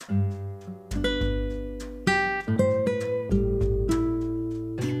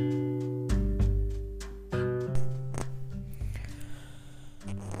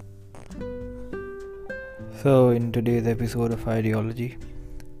So, in today's episode of Ideology,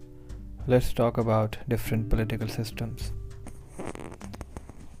 let's talk about different political systems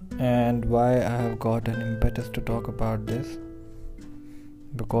and why I have got an impetus to talk about this.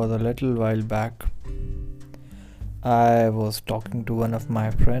 Because a little while back, I was talking to one of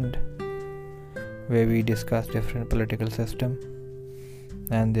my friend where we discussed different political system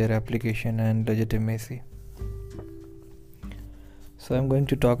and their application and legitimacy. So, I'm going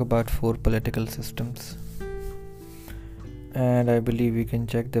to talk about 4 political systems. And I believe we can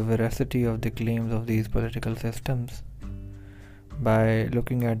check the veracity of the claims of these political systems by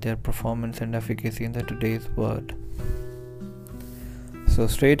looking at their performance and efficacy in the today's world. So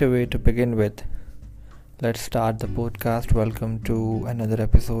straight away to begin with, let's start the podcast. Welcome to another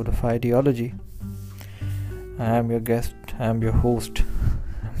episode of Ideology. I am your guest, I am your host.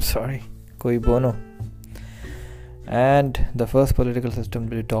 Koi bono. And the first political system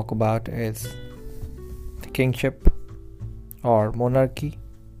that we talk about is kingship or monarchy,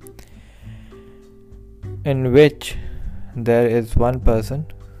 in which there is one person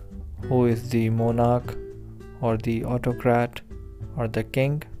who is the monarch or the autocrat or the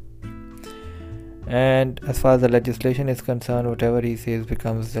king, and as far as the legislation is concerned, whatever he says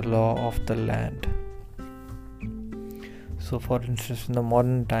becomes the law of the land. So for instance, in the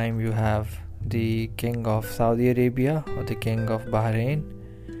modern time you have the king of Saudi Arabia or the king of Bahrain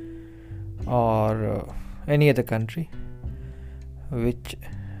or any other country which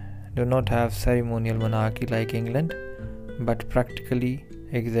do not have ceremonial monarchy like England, but practically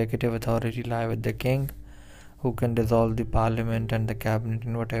executive authority lie with the king, who can dissolve the parliament and the cabinet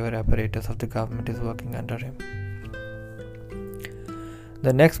and whatever apparatus of the government is working under him.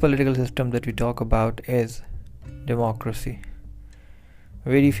 The next political system that we talk about is democracy.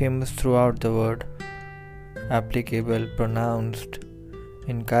 Very famous throughout the world, applicable, pronounced,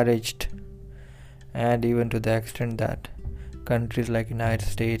 encouraged, and even to the extent that countries like United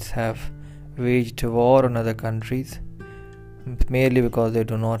States have waged war on other countries merely because they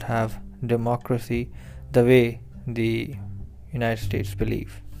do not have democracy the way the United States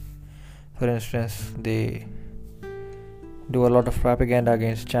believe. For instance, they do a lot of propaganda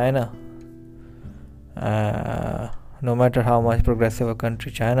against China. No matter how much progressive a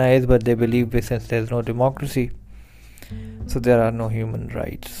country China is, but they believe since there is no democracy, so there are no human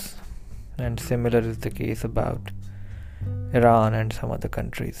rights. And similar is the case about Iran and some other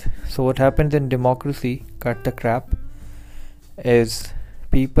countries. So what happens in democracy, cut the crap, is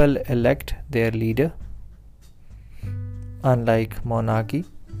people elect their leader, unlike monarchy,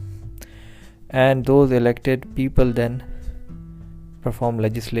 and those elected people then perform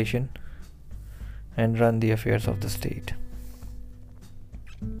legislation and run the affairs of the state.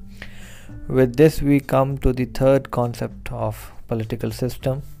 With this we come to the third concept of political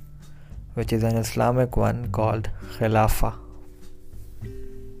system, which is an Islamic one called Khilafah.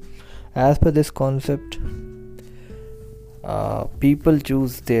 As per this concept, people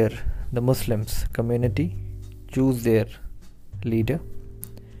choose the Muslims community choose their leader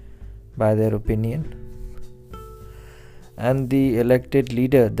by their opinion, and the elected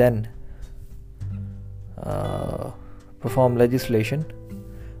leader then perform legislation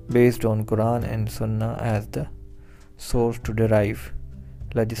based on Quran and Sunnah as the source to derive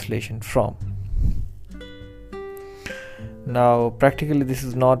legislation from. Now practically this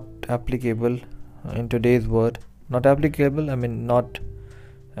is not applicable in today's world. Not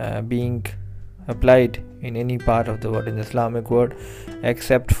being applied in any part of the world, in the Islamic world,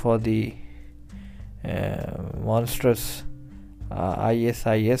 except for the monstrous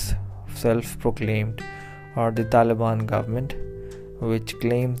ISIS, self-proclaimed, or the Taliban government, which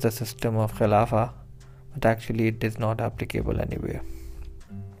claims the system of Khilafah, but actually it is not applicable anywhere.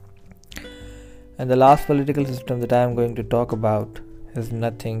 And the last political system that I am going to talk about is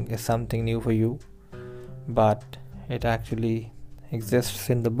something new for you, but it actually exists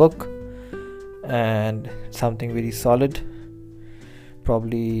in the book and something very solid,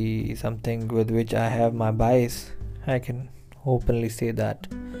 probably something with which I have my bias. I can openly say that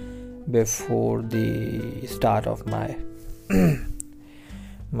before the start of my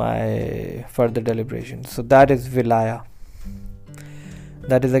my further deliberations. So that is Wilaya.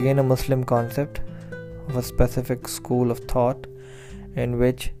 That is again a Muslim concept of a specific school of thought in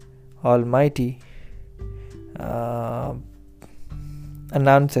which Almighty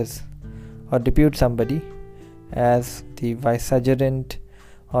announces or deputes somebody as the vicegerent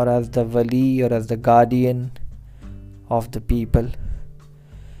or as the wali or as the guardian of the people,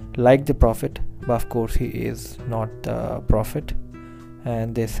 like the prophet, but of course he is not the prophet,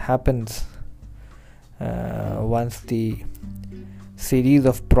 and this happens once the series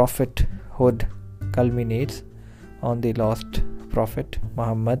of prophethood culminates on the lost prophet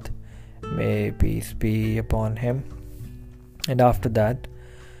Muhammad, may peace be upon him. And after that,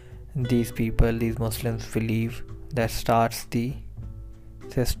 these Muslims believe that starts the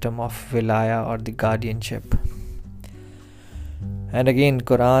system of wilaya or the guardianship. And again,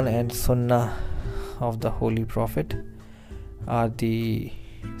 Quran and Sunnah of the Holy Prophet are the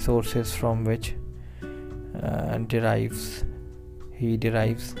sources from which he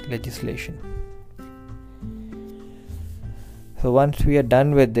derives legislation. So once we are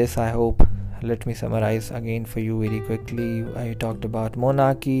done with this, I hope, let me summarize again for you very quickly. I talked about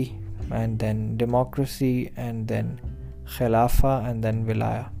monarchy, and then democracy, and then Khilafah, and then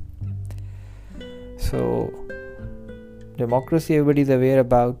Wilaya. So democracy everybody is aware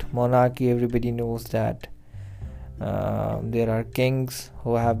about. Monarchy, everybody knows that there are kings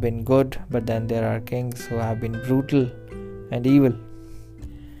who have been good, but then there are kings who have been brutal and evil.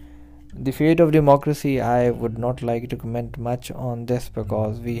 The fate of democracy, I would not like to comment much on this,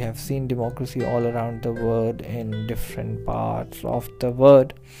 because we have seen democracy all around the world in different parts of the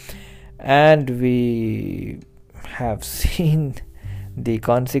world, and we have seen the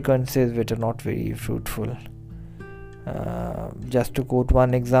consequences which are not very fruitful. Just to quote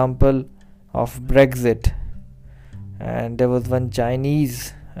one example of Brexit, and there was one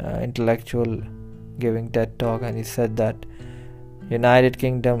Chinese intellectual giving TED talk, and he said that United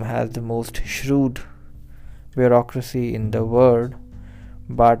Kingdom has the most shrewd bureaucracy in the world,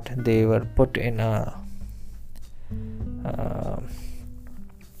 but they were put in a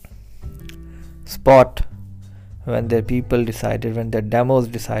spot when their demos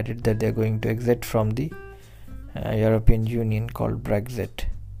decided that they're going to exit from the European Union, called Brexit.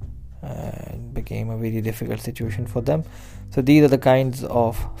 It became a very difficult situation for them. So these are the kinds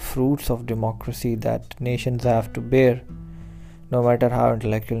of fruits of democracy that nations have to bear, no matter how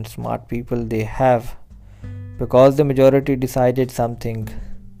intellectual and smart people they have, because the majority decided something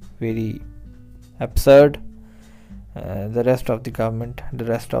very absurd. The rest of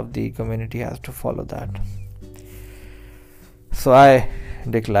the community has to follow that. So I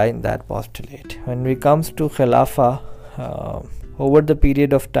decline that postulate. When it comes to Khilafah, over the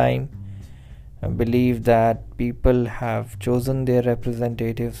period of time, I believe that people have chosen their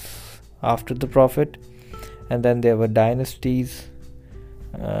representatives after the Prophet, and then there were dynasties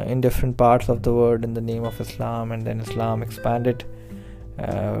in different parts of the world in the name of Islam, and then Islam expanded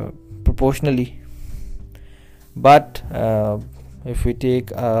proportionally. But if we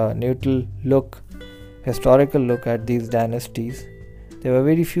take a neutral historical look at these dynasties, there were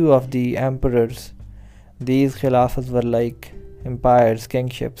very few of the emperors. These khilafas were like empires,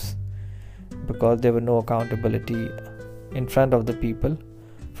 kingships, because there were no accountability in front of the people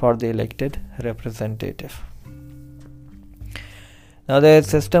for the elected representative. Now there is a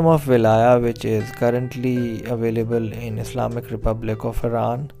system of wilaya which is currently available in Islamic Republic of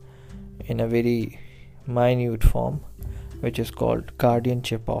Iran in a very minute form, which is called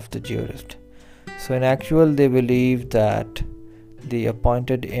guardianship of the jurist. So in actual, they believe that the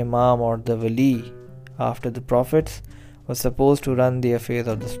appointed imam or the wali after the prophets was supposed to run the affairs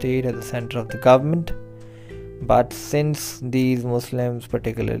of the state at the center of the government. But since these Muslims,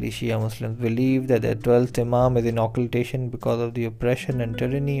 particularly Shia Muslims, believe that their 12th Imam is in occultation because of the oppression and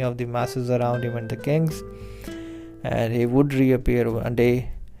tyranny of the masses around him and the kings, and he would reappear one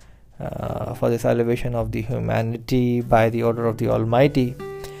day for the salvation of the humanity by the order of the Almighty.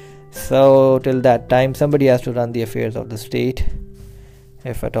 So till that time, somebody has to run the affairs of the state,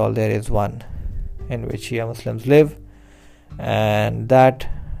 if at all there is one, in which Shia Muslims live. And that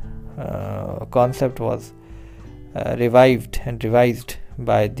concept was revived and revised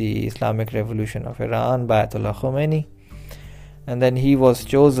by the Islamic Revolution of Iran, by Ayatollah Khomeini, and then he was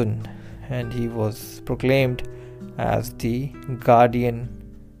chosen and he was proclaimed as the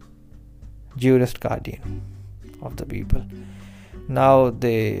jurist guardian of the people. Now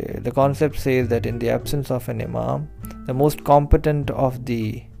the concept says that in the absence of an imam, the most competent of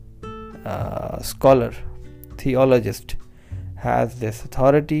the scholar, theologist, has this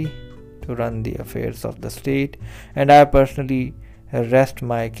authority to run the affairs of the state. And I personally rest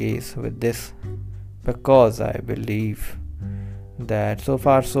my case with this, because I believe that so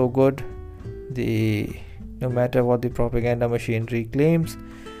far so good. No matter what the propaganda machinery claims,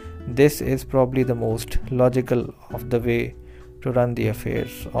 this is probably the most logical of the way to run the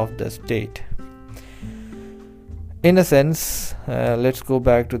affairs of the state. In a sense, let's go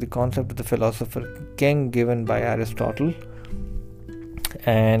back to the concept of the philosopher king given by Aristotle.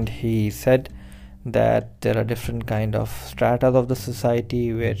 And he said that there are different kind of stratas of the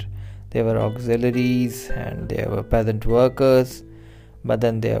society, where there were auxiliaries and there were peasant workers, but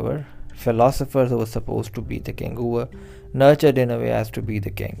then there were philosophers who were supposed to be the king, who were nurtured in a way as to be the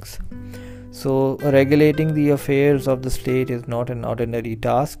kings. So regulating the affairs of the state is not an ordinary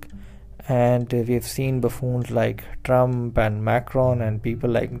task, and we have seen buffoons like Trump and Macron and people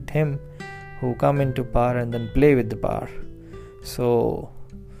like him who come into power and then play with the power. So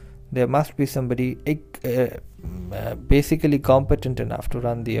there must be somebody basically competent enough to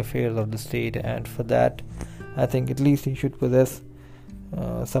run the affairs of the state, and for that I think at least he should possess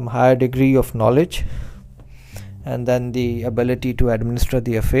some higher degree of knowledge, and then the ability to administer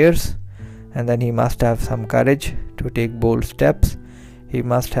the affairs, and then he must have some courage to take bold steps. He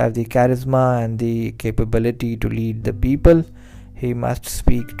must have the charisma and the capability to lead the people. He must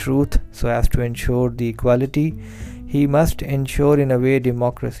speak truth so as to ensure the equality. He must ensure in a way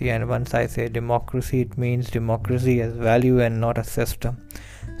democracy, and once I say democracy, it means democracy as value and not a system.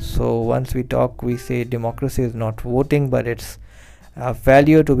 So once we say democracy is not voting, but it's a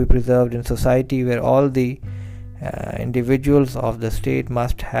value to be preserved in society where all the individuals of the state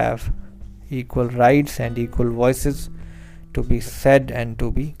must have equal rights and equal voices to be said and to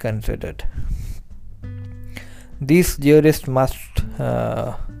be considered. These jurists must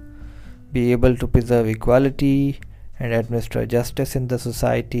be able to preserve equality and administer justice in the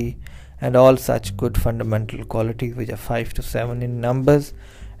society, and all such good fundamental qualities which are 5 to 7 in numbers.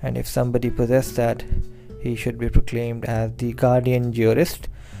 And if somebody possesses that, he should be proclaimed as the guardian jurist,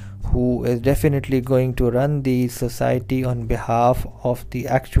 who is definitely going to run the society on behalf of the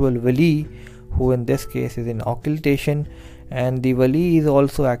actual wali, who in this case is in occultation, and the wali is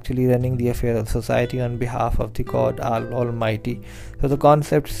also actually running the affairs of society on behalf of the God Almighty. So the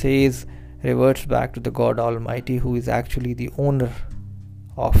concept reverts back to the God Almighty, who is actually the owner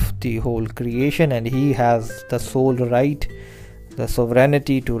of the whole creation, and he has the sole right, the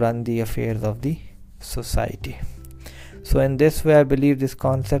sovereignty to run the affairs of the society. So in this way I believe this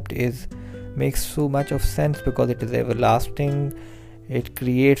concept makes so much of sense, because it is everlasting. It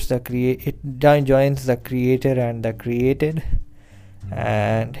joins the creator and the created,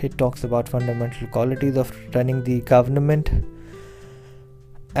 and it talks about fundamental qualities of running the government,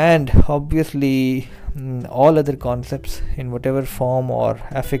 and obviously all other concepts in whatever form or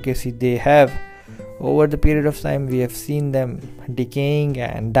efficacy they have. Over the period of time we have seen them decaying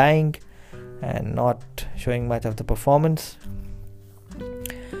and dying and not showing much of the performance.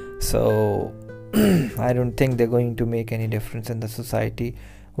 So I don't think they're going to make any difference in the society.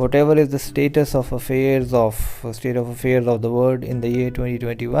 Whatever is the state of affairs of the world in the year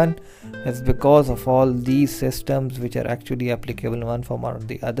 2021 is because of all these systems which are actually applicable in one form or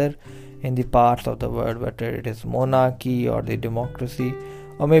the other in the parts of the world, whether it is monarchy or the democracy,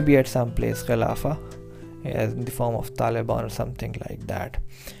 or maybe at some place Khilafah as in the form of Taliban or something like that.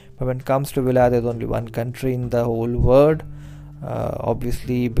 But when it comes to Wilayah, there's only one country in the whole world.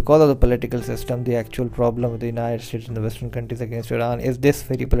 Obviously, because of the political system, the actual problem with the United States and the Western countries against Iran is this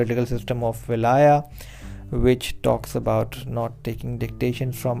very political system of Wilayah, which talks about not taking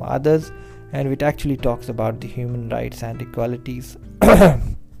dictations from others, and which actually talks about the human rights and equalities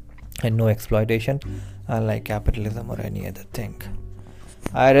and no exploitation, unlike capitalism or any other thing.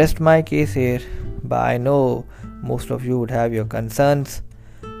 I rest my case here, but I know most of you would have your concerns,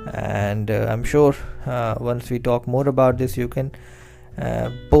 and I'm sure once we talk more about this, you can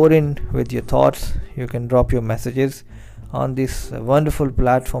pour in with your thoughts. You can drop your messages on this wonderful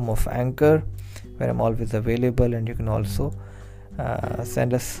platform of Anchor, where I'm always available, and you can also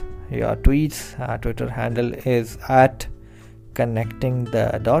send us your tweets. Our Twitter handle is at connecting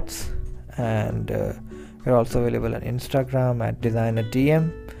the dots, and we're also available on Instagram at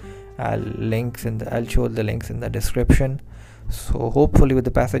designertm. I'll show the links in the description. So hopefully with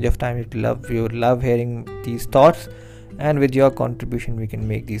the passage of time you would love hearing these thoughts, and with your contribution we can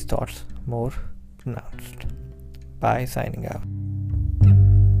make these thoughts more pronounced. Bye, signing out.